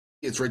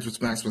It's Rachel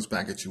Maximus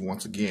back at you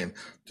once again.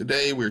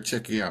 Today we're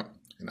checking out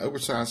an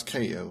oversized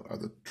KO of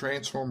the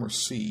Transformer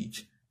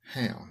Siege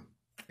Hound.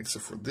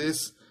 Except for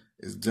this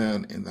is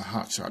done in the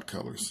Hotshot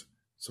colors.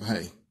 So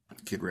hey,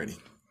 get ready.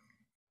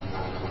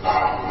 Rachel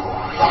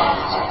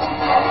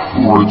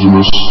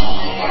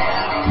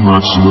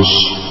Maximus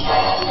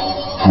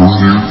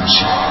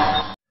reviews.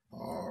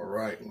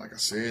 Alright, like I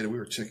said, we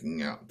were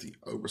checking out the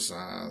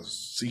oversized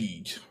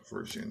Siege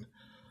version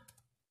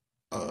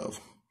of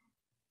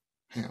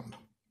Hound.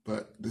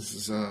 But this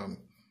is,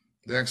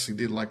 they actually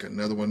did like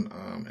another one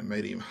and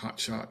made him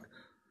Hotshot.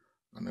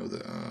 I know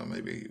that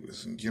maybe it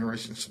was in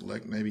Generation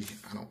Select, maybe.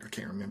 I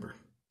can't remember.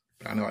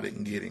 But I know I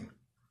didn't get him.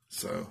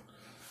 So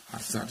I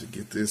decided to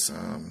get this.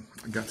 I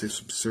got this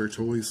from Sir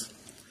Toys.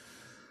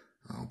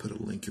 I'll put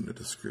a link in the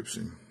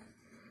description.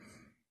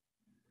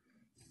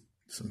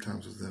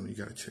 Sometimes with them, you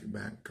got to check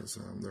back because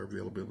their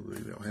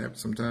availability, they'll have it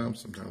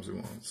sometimes they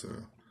won't. So,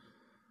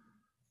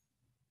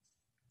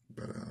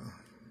 but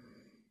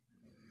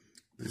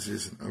this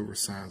is an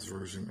oversized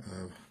version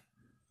of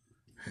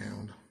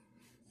Hound.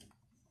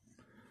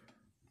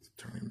 Let's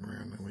turn him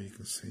around that way you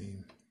can see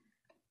him.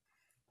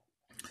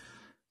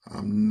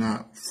 I'm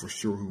not for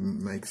sure who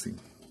makes him.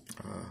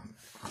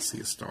 I see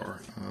a star.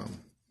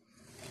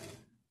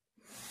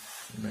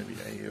 Maybe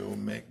AO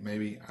Mech,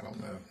 maybe, I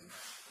don't know.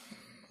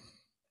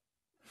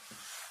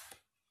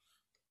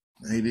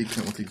 He did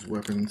come with these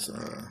weapons,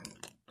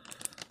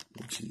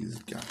 which he's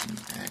got an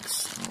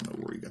axe. I don't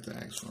know where he got the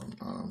axe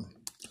from.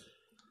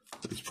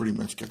 But he's pretty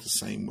much got the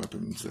same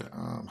weapons that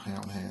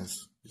Hound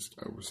has, just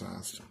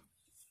oversized.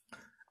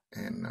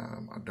 And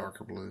a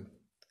darker blue.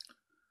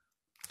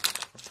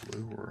 A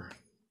blue, or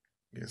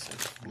I guess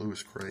it's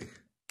bluish gray.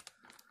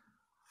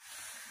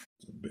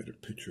 It's a better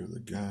picture of the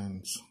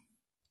guns.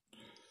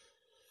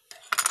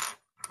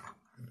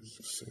 And his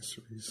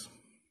accessories.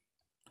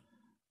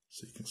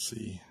 So you can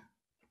see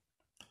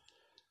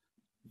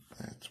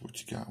that's what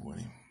you got with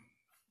him.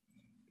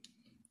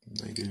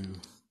 They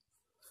do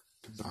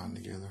combine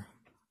together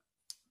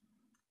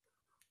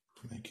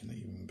to make an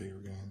even bigger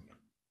gun.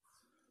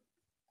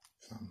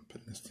 So I'm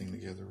putting this thing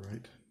together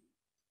right.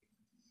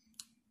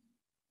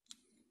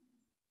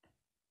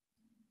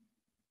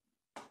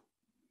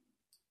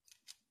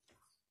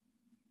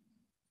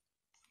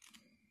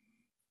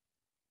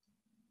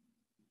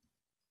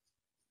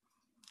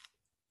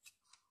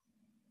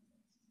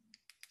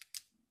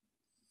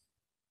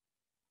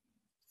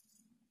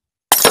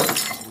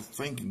 I was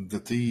thinking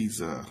that these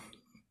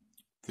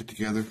fit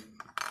together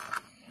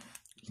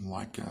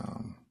like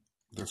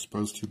they're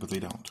supposed to, but they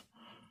don't.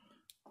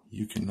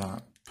 You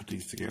cannot put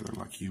these together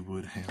like you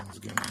would Hound's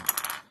gun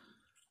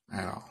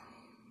at all.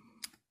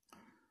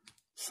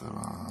 So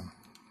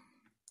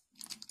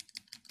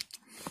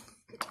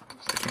that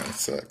kind of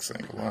sucks,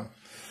 ain't gonna lie.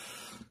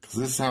 Because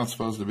this is how it's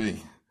supposed to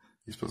be.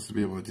 You're supposed to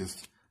be able to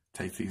just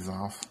take these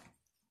off,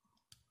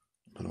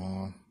 put them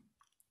on,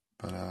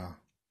 but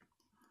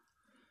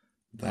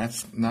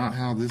that's not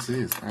how this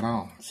is at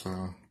all.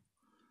 So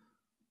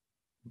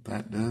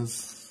that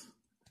does,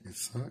 it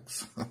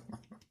sucks.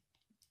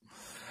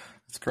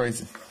 It's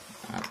crazy.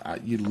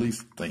 You'd at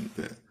least think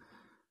that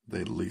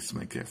they'd at least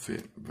make that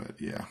fit, but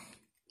yeah,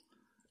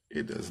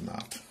 it does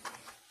not.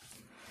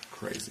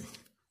 Crazy.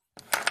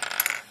 How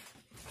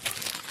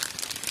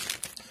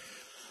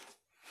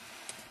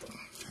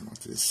about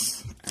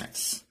this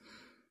axe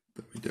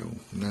that we don't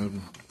know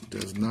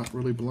does not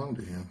really belong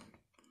to him,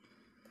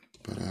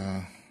 but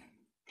yeah,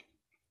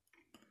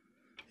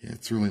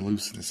 it's really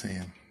loose in his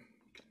hand.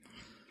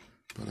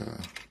 But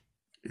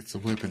it's a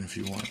weapon if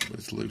you want, but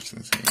it's loose in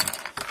his hand.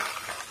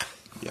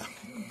 Yeah.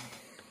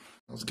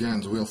 Those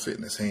guns will fit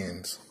in his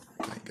hands,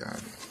 thank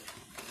God.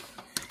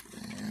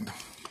 And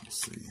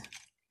let's see.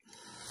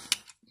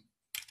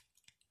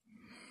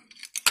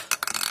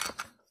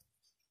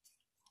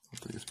 I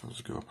think it's supposed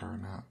to go up there or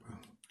not, but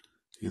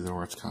either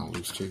or, it's kind of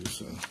loose too,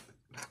 so.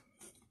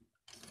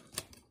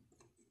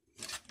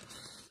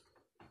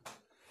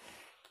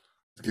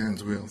 The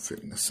guns will fit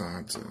in the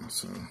sides,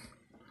 so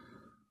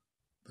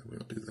they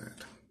will do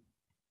that.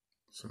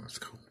 So that's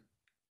cool.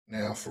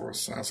 Now for a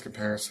size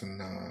comparison,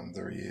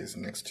 there he is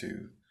next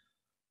to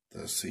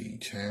the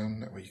Siege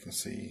Hound. That way you can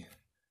see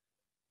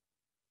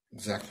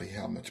exactly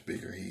how much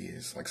bigger he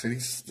is. Like I said,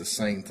 he's the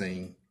same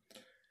thing.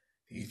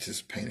 He's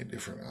just painted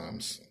different,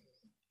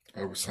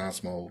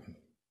 oversized mold.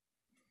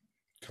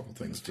 A couple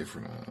things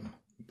different.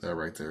 That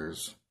right there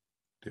is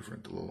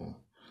different. The little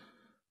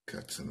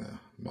cuts in the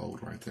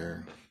mold right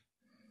there.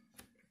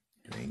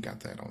 You ain't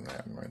got that on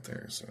that one right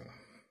there, so.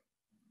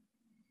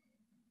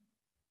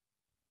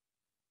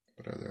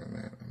 But other than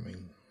that, I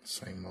mean,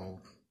 same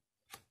mold.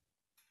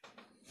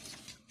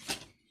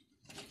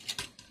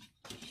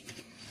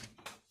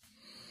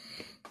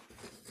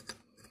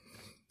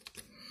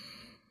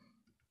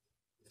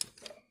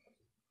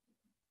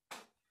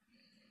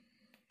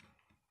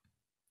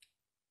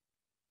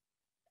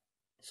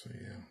 So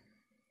yeah,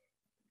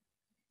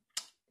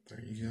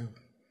 there you go.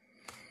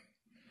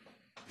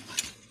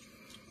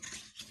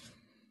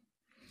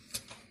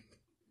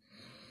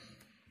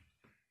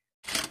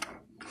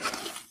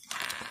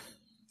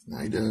 Now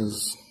he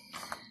does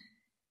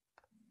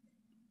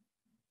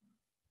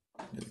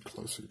get a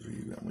closer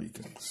view. That way you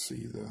can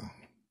see the. I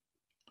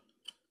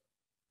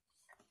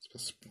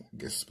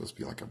guess it's supposed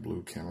to be like a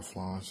blue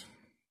camouflage.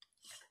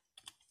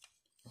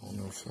 I don't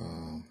know if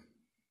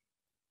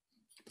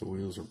the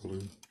wheels are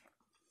blue.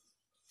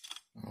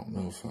 I don't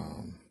know if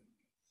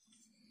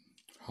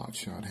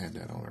Hotshot had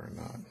that on there or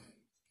not.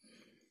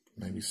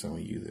 Maybe some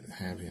of you that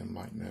have him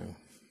might know.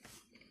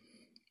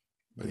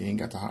 But he ain't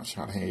got the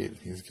Hotshot head.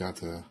 He's got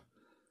the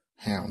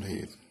Hound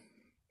head.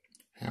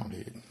 Hound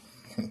head.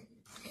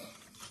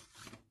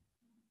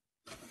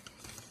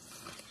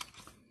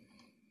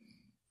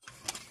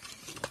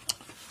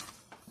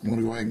 I'm going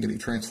to go ahead and get him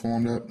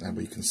transformed up. That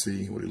way you can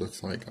see what he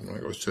looks like. I'm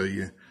not going to show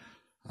you.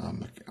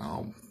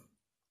 I'll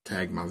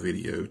tag my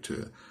video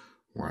to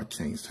where I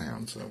changed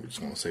Hound, so we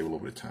just want to save a little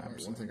bit of time.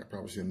 One thing I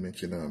probably should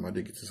mention, I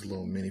did get this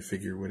little mini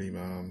figure with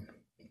him.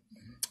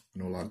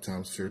 You know, a lot of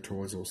times Fair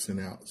Toys will send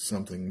out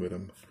something with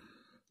him,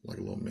 like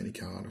a little mini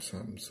card or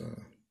something, so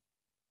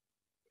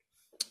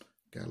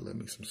gotta love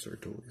me some Sir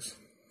Toys.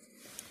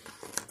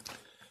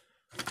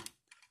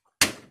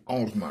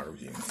 On with my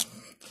review.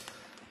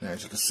 Now,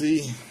 as you can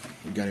see,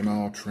 we got him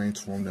all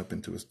transformed up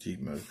into his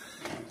Jeep mode.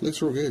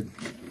 Looks real good.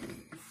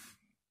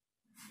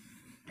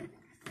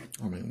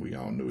 I mean, we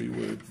all knew he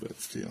would,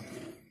 but still.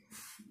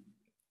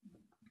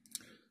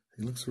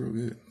 He looks real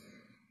good.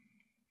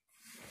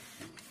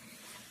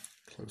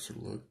 Closer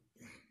look.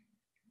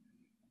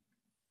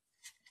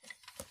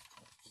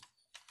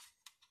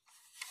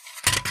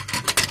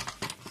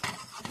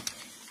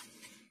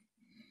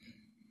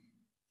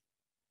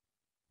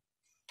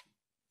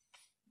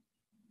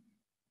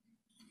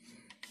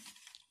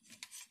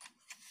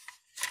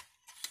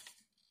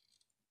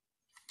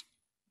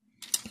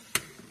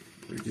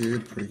 Pretty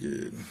good, pretty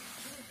good.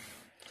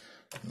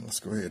 Now let's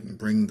go ahead and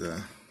bring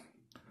the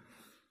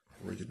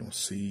original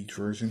Siege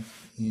version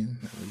in.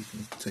 That way you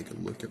can take a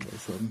look at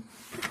both of them.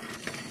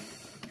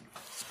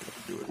 Let's go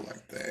do it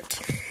like that.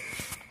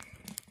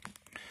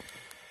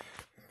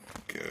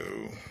 There we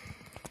go.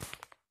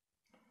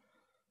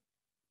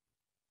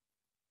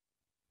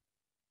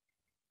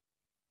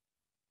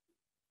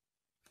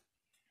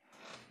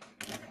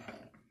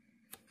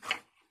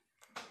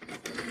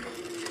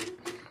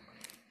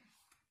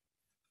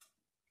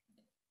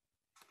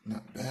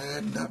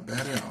 Not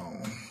bad at all.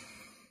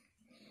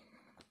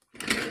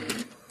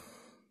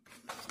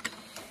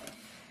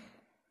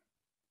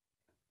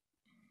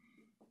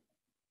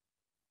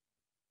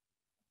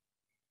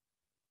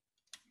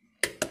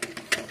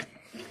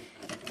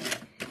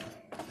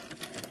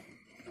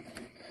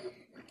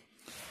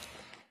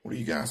 What do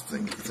you guys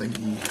think? You think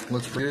he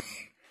looks pretty?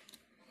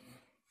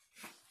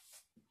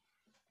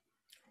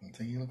 I don't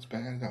think he looks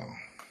bad at all.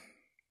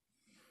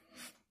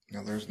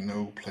 Now there's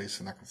no place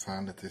that I can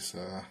find that this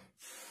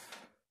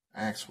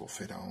axe will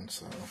fit on,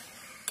 so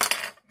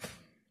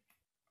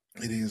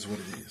it is what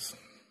it is.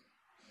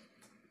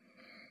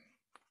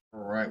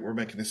 Alright, we're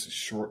making this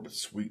short but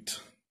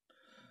sweet.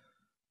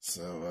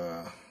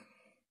 So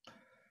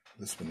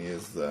this one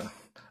is the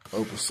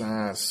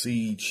oversized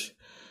Siege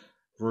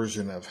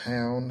version of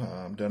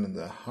Hound, done in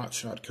the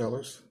Hotshot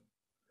colors.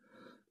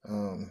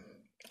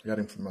 Got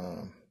him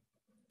from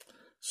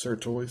Sir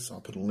Toys. I'll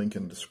put a link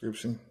in the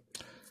description.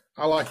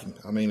 I like him.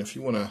 I mean, if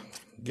you want to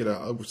get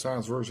an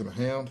oversized version of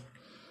Hound,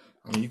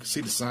 I mean, you can see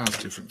the size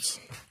difference.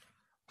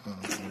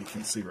 You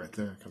can't see right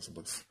there because it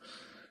looks,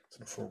 it's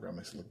in the foreground,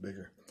 makes it look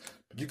bigger.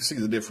 But you can see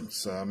the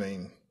difference. I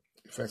mean,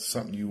 if that's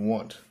something you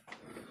want,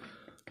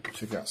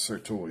 check out Sir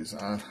Toys.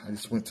 I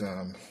just went to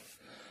a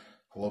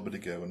little bit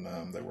ago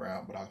and they were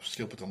out, but I'll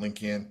still put the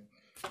link in.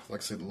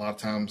 Like I said, a lot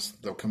of times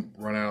they'll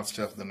run out of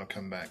stuff, then they'll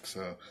come back.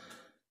 So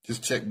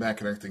just check back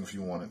and everything if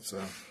you want it. So,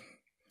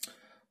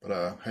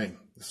 but hey,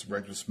 this is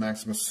Regulus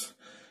Maximus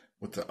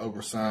with the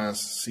oversized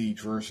Siege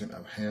version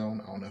of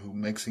Hound. I don't know who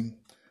makes him.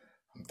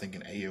 I'm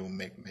thinking AO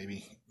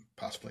maybe,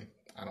 possibly.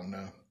 I don't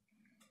know.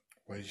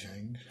 Way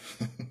change.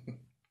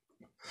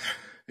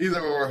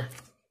 Either or,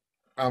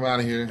 I'm out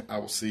of here. I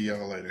will see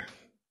y'all later.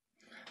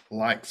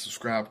 Like,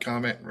 subscribe,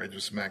 comment.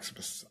 Regulus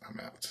Maximus. I'm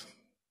out.